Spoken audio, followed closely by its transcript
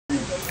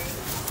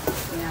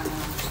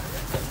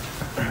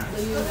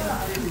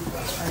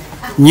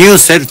New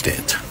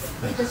Certate.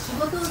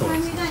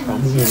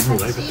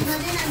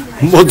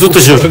 もうずっと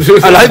しよう。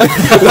ライブ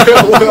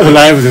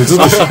ライブでずっ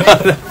としよう。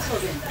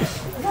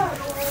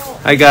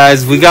Hi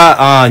guys, we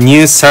got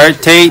new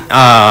Certate.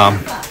 I'll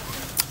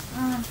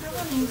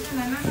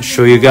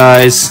show you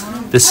guys.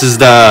 This is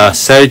the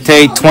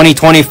Certate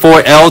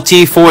 2024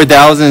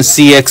 LT4000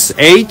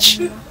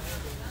 CXH.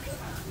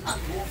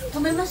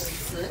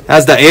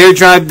 Has the air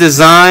drive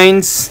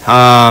designs,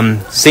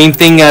 same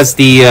thing as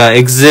the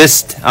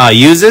Exist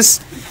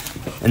uses,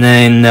 and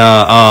then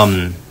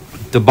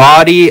the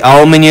body,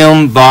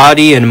 aluminum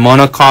body and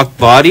monocoque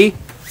body.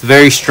 It's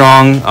very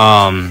strong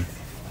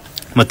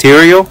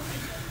material.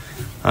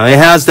 It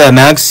has the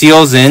mag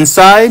seals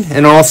inside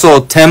and also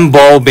 10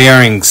 ball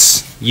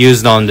bearings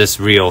used on this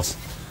reels.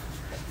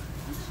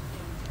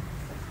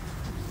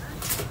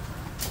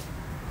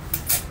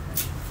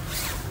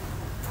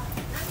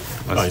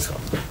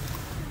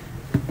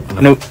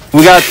 No,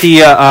 we got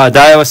the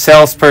Daiwa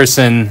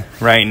salesperson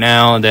right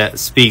now that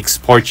speaks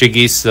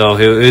Portuguese, so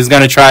he's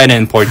gonna try it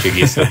in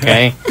Portuguese,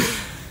 okay?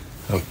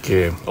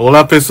 Ok.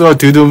 Olá pessoal,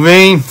 tudo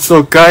bem?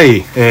 Sou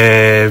Kai,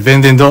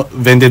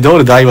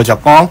 vendedor Daiwa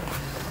Japão.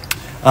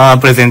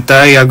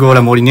 Apresentai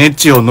agora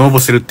molinete, o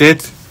novo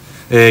Certate,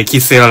 que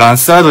será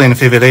lançado em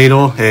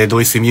fevereiro de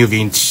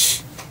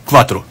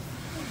 2024.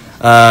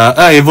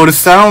 A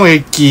evolução é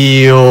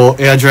que o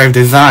Air Drive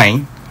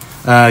Design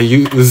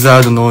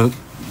usado no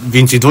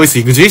 22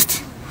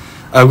 Exist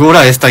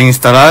agora está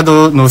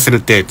instalado no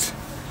Certate.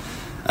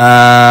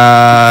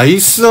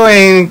 Isso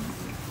em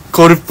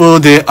corpo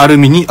de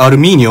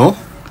alumínio,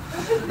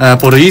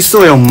 por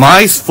isso é o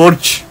mais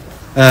forte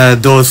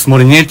dos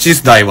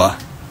molinetes Daiwa.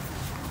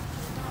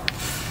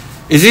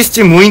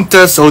 Existem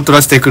muitas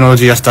outras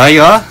tecnologias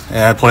Daiwa,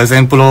 por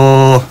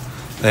exemplo,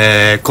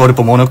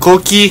 corpo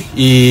monocoque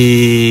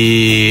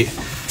e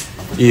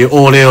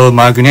óleo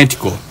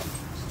magnético.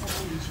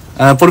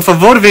 Por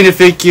favor,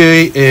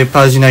 verifique a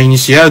página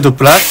inicial do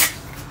Plus.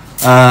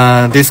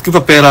 Desculpa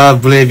pela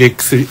breve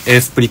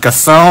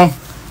explicação,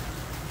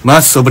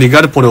 mas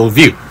obrigado por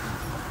ouvir.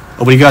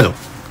 Obrigado.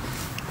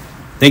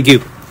 Thank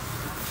you.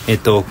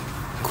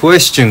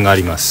 Question があ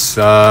りま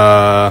す。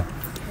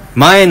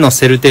前の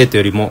セルテート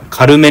よりも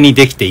軽めに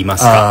できていま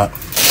すか？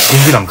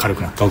 5グラム軽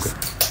くなってます。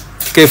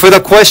Okay, for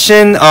the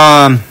question,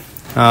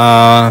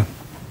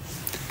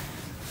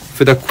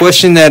 for the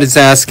question that it's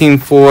asking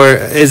for,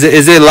 is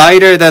it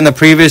lighter than the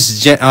previous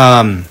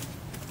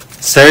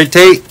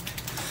Certate?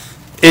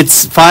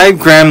 It's 5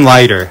 grams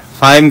lighter.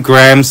 5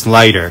 grams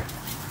lighter.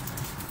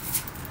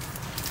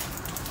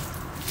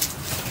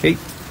 Okay.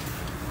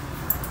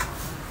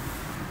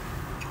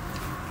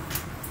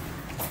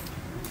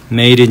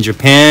 Made in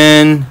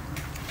Japan.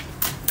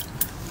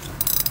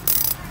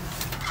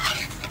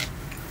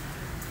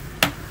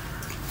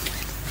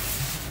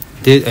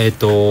 De,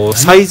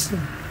 サイズ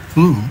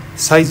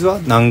は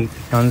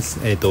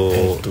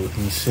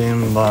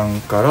2000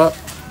番から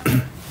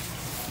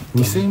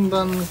2000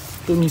番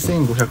と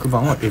2500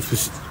番は F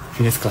フ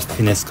ィネスカスタム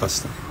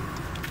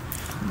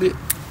で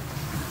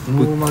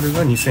ノーマル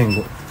が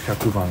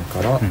2500番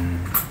から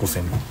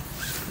5000番、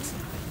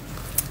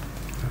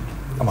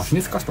まあフィ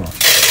ネスカスタムは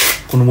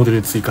このモデ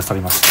ルで追加され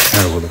ました。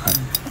なるほど、はい。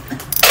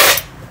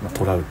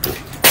トラウト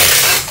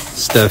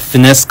It's the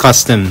Finesse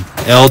Custom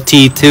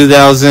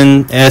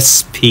LT2000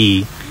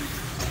 SP.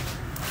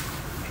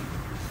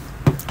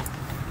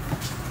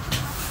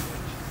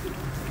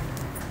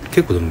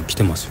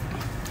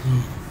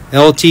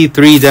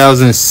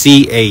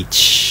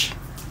 LT3000CH.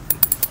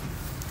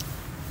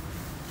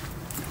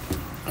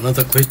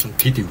 Another question,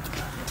 Kitty.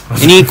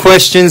 Any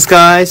questions,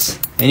 guys?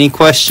 Any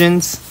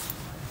questions?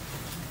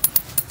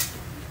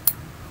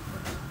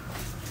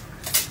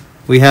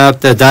 We have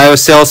the Daiwa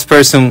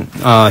salesperson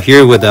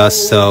here with us,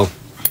 so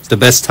it's the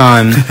best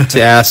time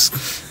to ask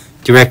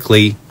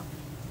directly.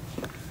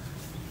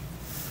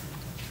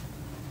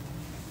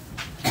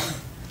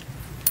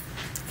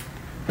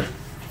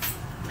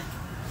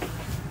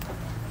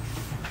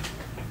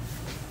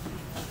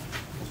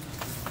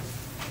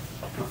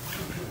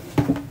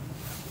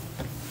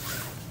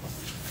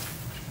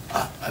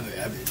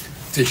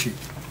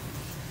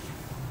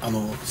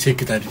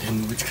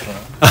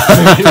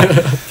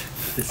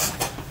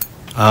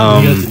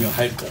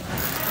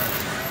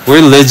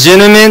 We're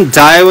legitimate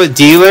Daiwa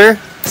dealer,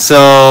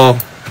 so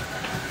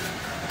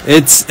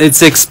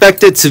it's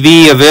expected to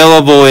be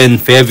available in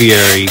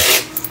February.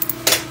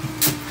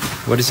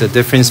 What is the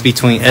difference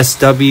between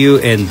SW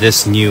and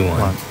this new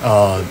one?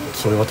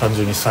 それは単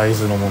純にサイ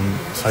ズの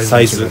サ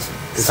イズです。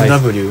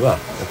SW はや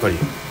っぱり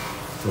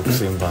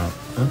6000番、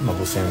まあ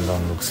5000番、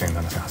6000、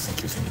7000、8000、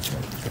9000、1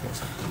万ってことで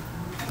す。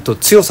あと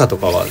強さと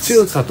かは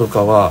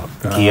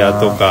ギア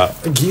と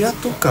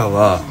か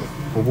は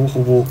ほぼ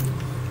ほぼ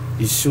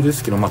一緒で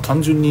すけど、まあ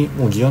単純に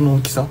もうギアの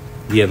大きさは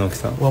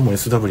もう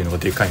SW の方が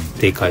でかいん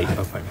で。でかい。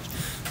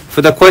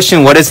For the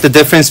question, what is the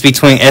difference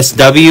between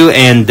SW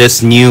and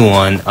this new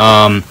one?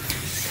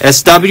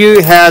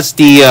 SW has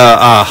the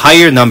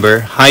higher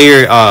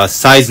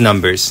size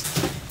numbers,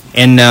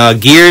 and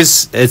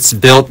gears it's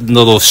built a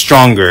little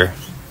stronger.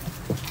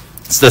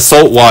 It's the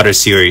saltwater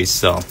series,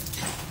 so.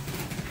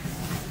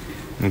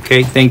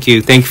 Okay, thank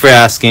you for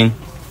asking.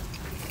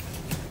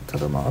 た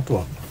だまああと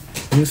は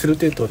ニューセル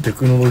テートはテ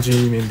クノロジ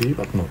ー面で言え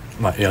ばこの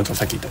まあ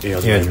さっき言ったエ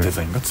アドライブデ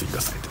ザインが追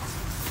加されてます。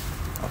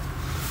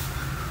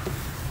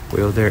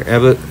Will there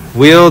ever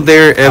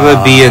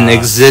be an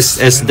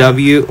exist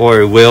SW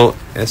or will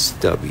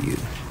SW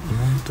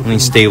only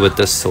stay with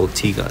the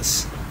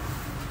Saltigas?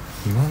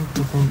 今ん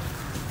とこ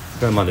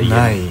これまだ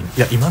ない。い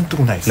や今んと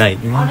こないです。ない。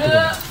今んとこ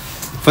ない。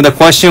For the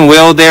question,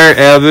 will there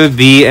ever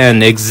be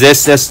an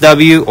exist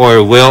SW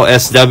or will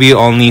SW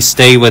only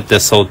stay with the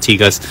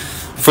Saltigas?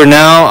 For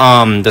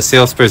now, the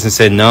salesperson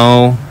said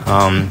no.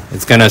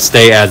 It's gonna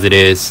stay as it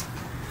is.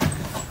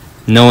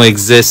 No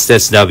exist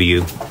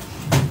SW.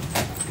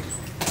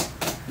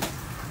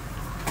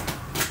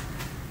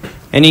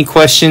 Any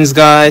questions,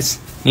 guys?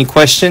 Any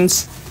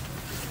questions?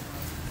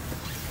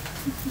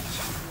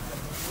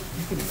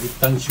 一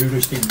旦終了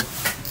していいの？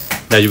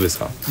大丈夫です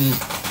か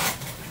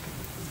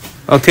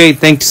？Okay,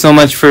 thank you so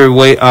much for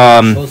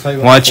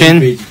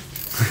watching.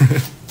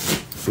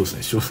 そう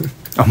ですね。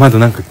あ、まだ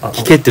なんか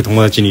聞けって友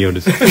達によ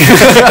る。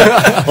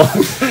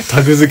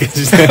タグ付け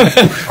して。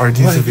Are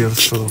these built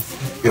so?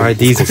 Are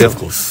these built?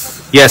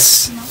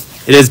 Yes,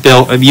 it is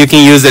built. You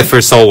can use it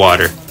for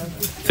saltwater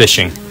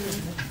fishing.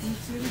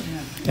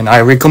 And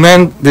I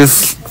recommend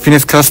this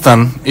Finesse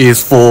Custom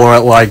is for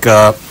like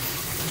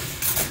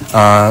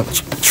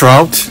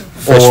trout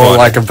or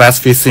like a bass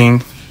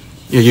fishing.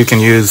 You can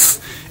use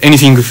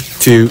anything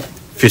to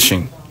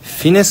fishing.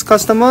 フィネスカ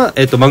スタムは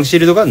マグシー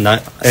ルドが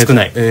少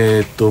ない。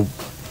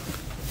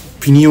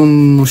ピニオ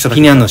ンの下だけ。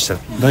ピニオンの下。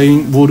ライ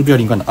ンボールベア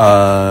リング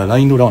がラ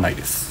インローラーはない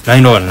です。ライ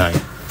ンローラーない。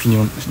ピニ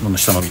オンの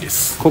下のみで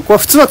す。ここは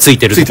普通はつい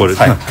てるところで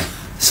す。はい。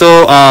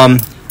So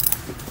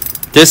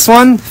this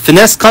one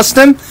Finesse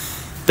Custom,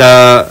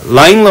 the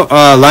line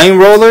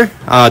roller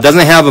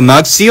doesn't have a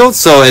mug seal,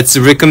 so it's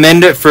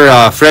recommended for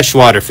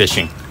freshwater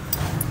fishing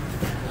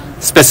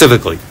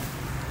specifically.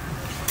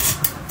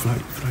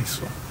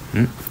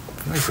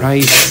 プラ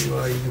イス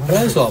は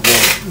も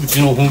うう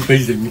ちのホームペー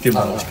ジで見ても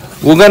らうしかない。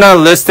We're gonna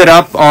list it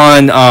up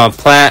on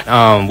Platt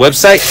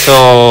website,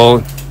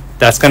 so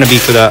that's gonna be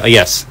for the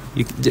yes.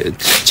 You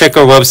check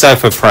our website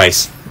for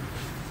price.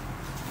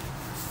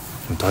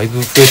 だい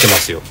ぶ増えてま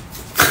すよ。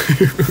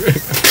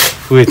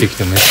増えてき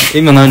てね。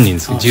今何人で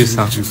すか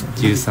？13。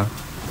13。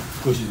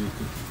少しずつ。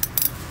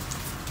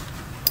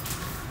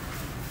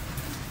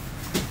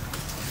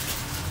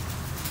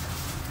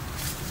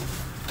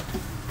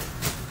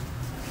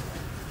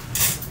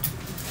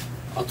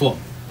あとは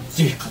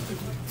ぜひ買ってく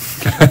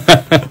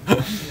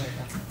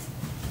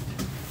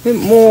れ。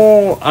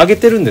もう上げ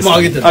てるんですか？も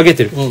う上げ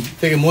てる。うん。だ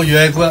けどもう予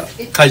約は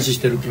開始し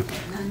てるけど。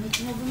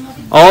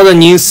All the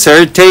new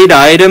Certate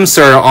items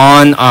are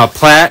on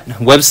Platt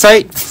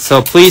website,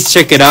 so please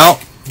check it out.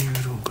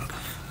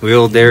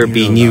 Will there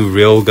be new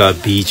Ryoga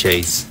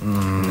BJs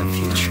in the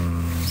future?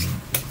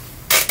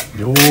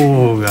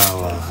 Ryoga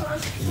は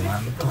今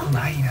んとこ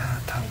ないな、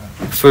多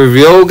分。For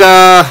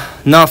Ryoga,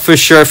 not for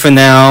sure for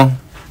now.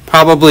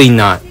 Probably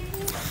not.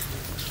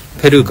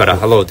 ペルーから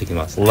ハローってき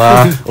ます。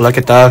Hola, hola,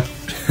 ¿qué tal?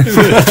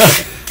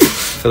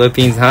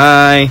 Philippines,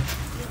 hi.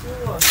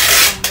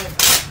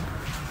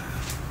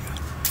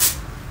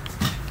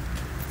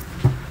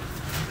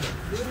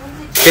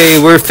 Okay,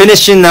 we're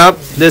finishing up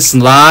this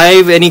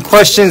live. Any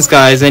questions,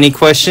 guys? Any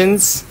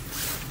questions?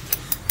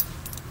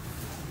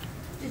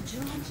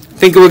 I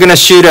think we're gonna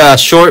shoot a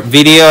short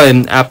video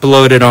and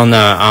upload it on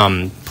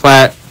the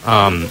Platt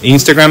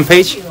Instagram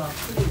page.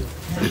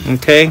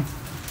 Okay.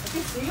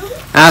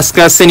 Ask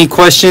us any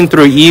question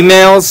through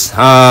emails.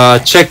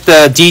 Check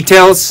the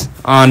details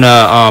on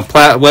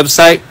Platt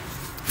website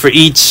for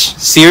each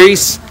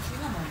series.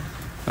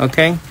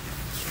 Okay.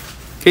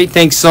 Okay.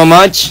 Thanks so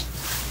much.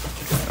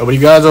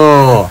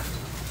 Obrigado.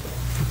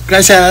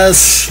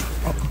 Gracias.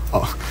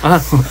 What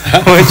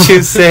would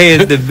you say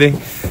is the big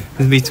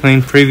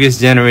between previous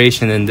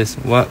generation and this?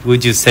 What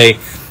would you say?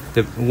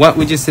 What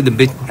would you say the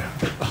big?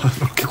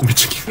 結構めっ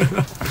ちゃ聞く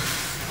な。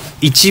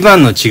一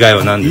番の違い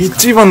は何ですか？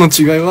一番の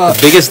違いは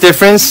The biggest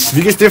difference?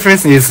 Biggest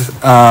difference is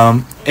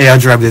air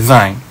drive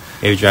design.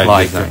 Air drive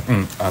like,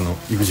 design.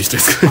 Exist で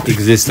すか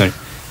Existent.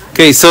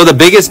 Okay, so the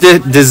biggest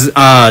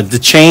the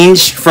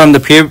change from the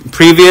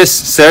previous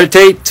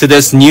Certate to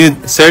this new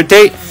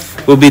Certate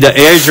will be the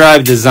air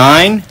drive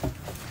design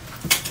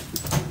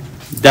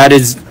that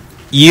is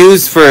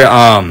used for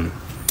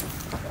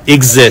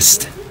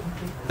Exist.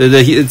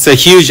 It's a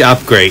huge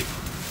upgrade.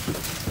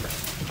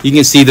 You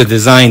can see the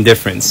design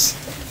difference.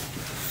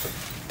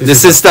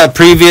 This is the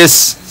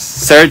previous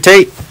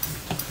Certate.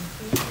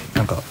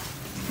 なんか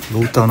ロ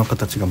ーターの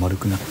形が丸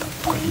くなった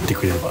とか言って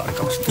くれればあれ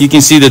かもしれない。You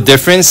can see the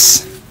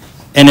difference,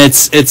 and it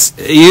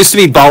used to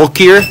be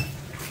bulkier,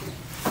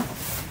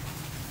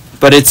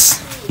 but it's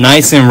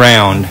nice and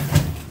round.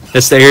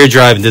 That's the air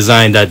drive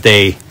design that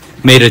they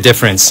made a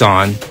difference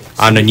on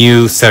the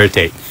new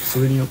Certate. そ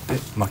れによって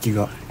巻き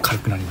が軽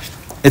くなりました。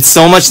 It's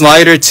so much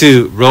lighter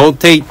to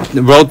rotate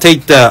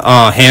the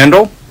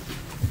handle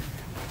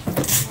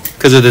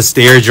because of this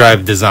air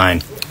drive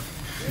design.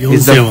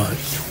 4000は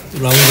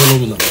ラウンドノ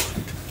ブなの。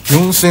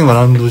4000は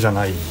ラウンドじゃ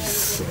ないで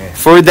すね。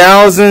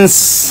 4000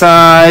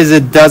 size,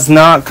 it does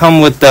not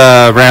come with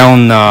the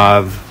round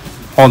knob.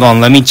 Hold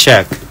on, let me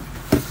check.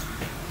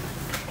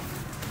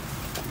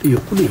 いや、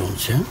これ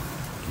 4000？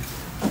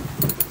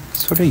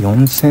 それ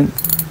4000。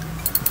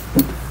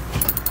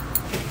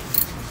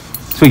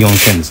それ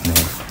4000ですね。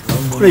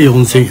これ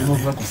4000やね。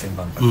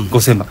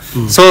 5000番。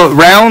So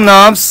round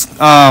knobs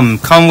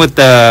come with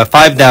the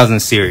 5000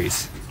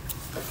 series.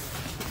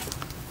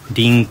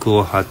 リンク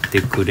を貼っ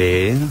てく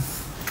れ。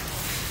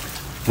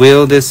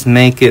Will this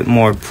make it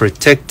more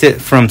protected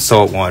from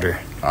salt water?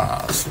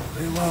 ああ、そ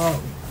れは、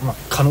まあ、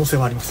可能性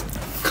はありますね。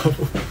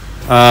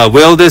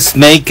Will this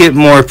make it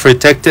more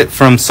protected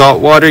from salt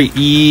water?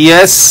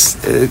 Yes.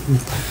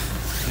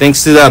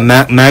 Thanks to the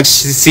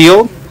max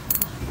seal.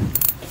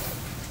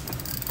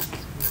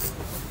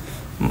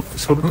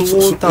 ソルトウォ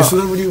ーター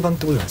SW 版っ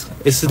てことじゃな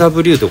いですかね。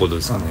 SW ってこと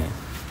ですかね。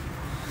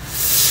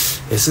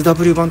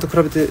SW 版と比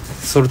べて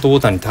ソルトウォー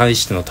ターに対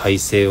しての耐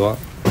性は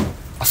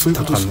あ、そういう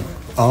ことですね。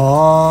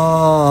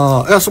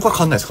ああ、いや、そこは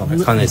変わんないです、変わん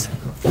ないです。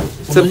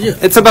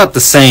It's about the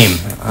same.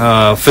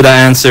 For the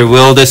answer,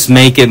 will this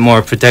make it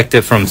more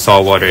protected from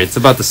salt water? It's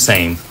about the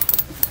same.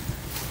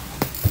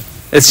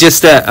 It's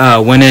just that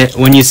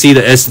when you see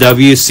the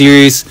SW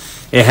series,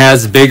 it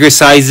has bigger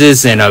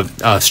sizes and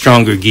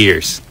stronger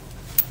gears.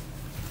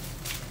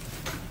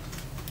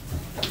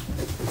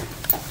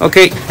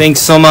 Okay, thanks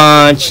so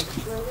much.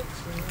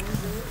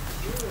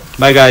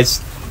 Bye,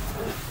 guys.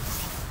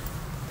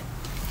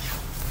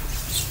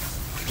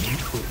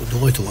 ど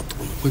こへ止まった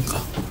かな、これ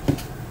か。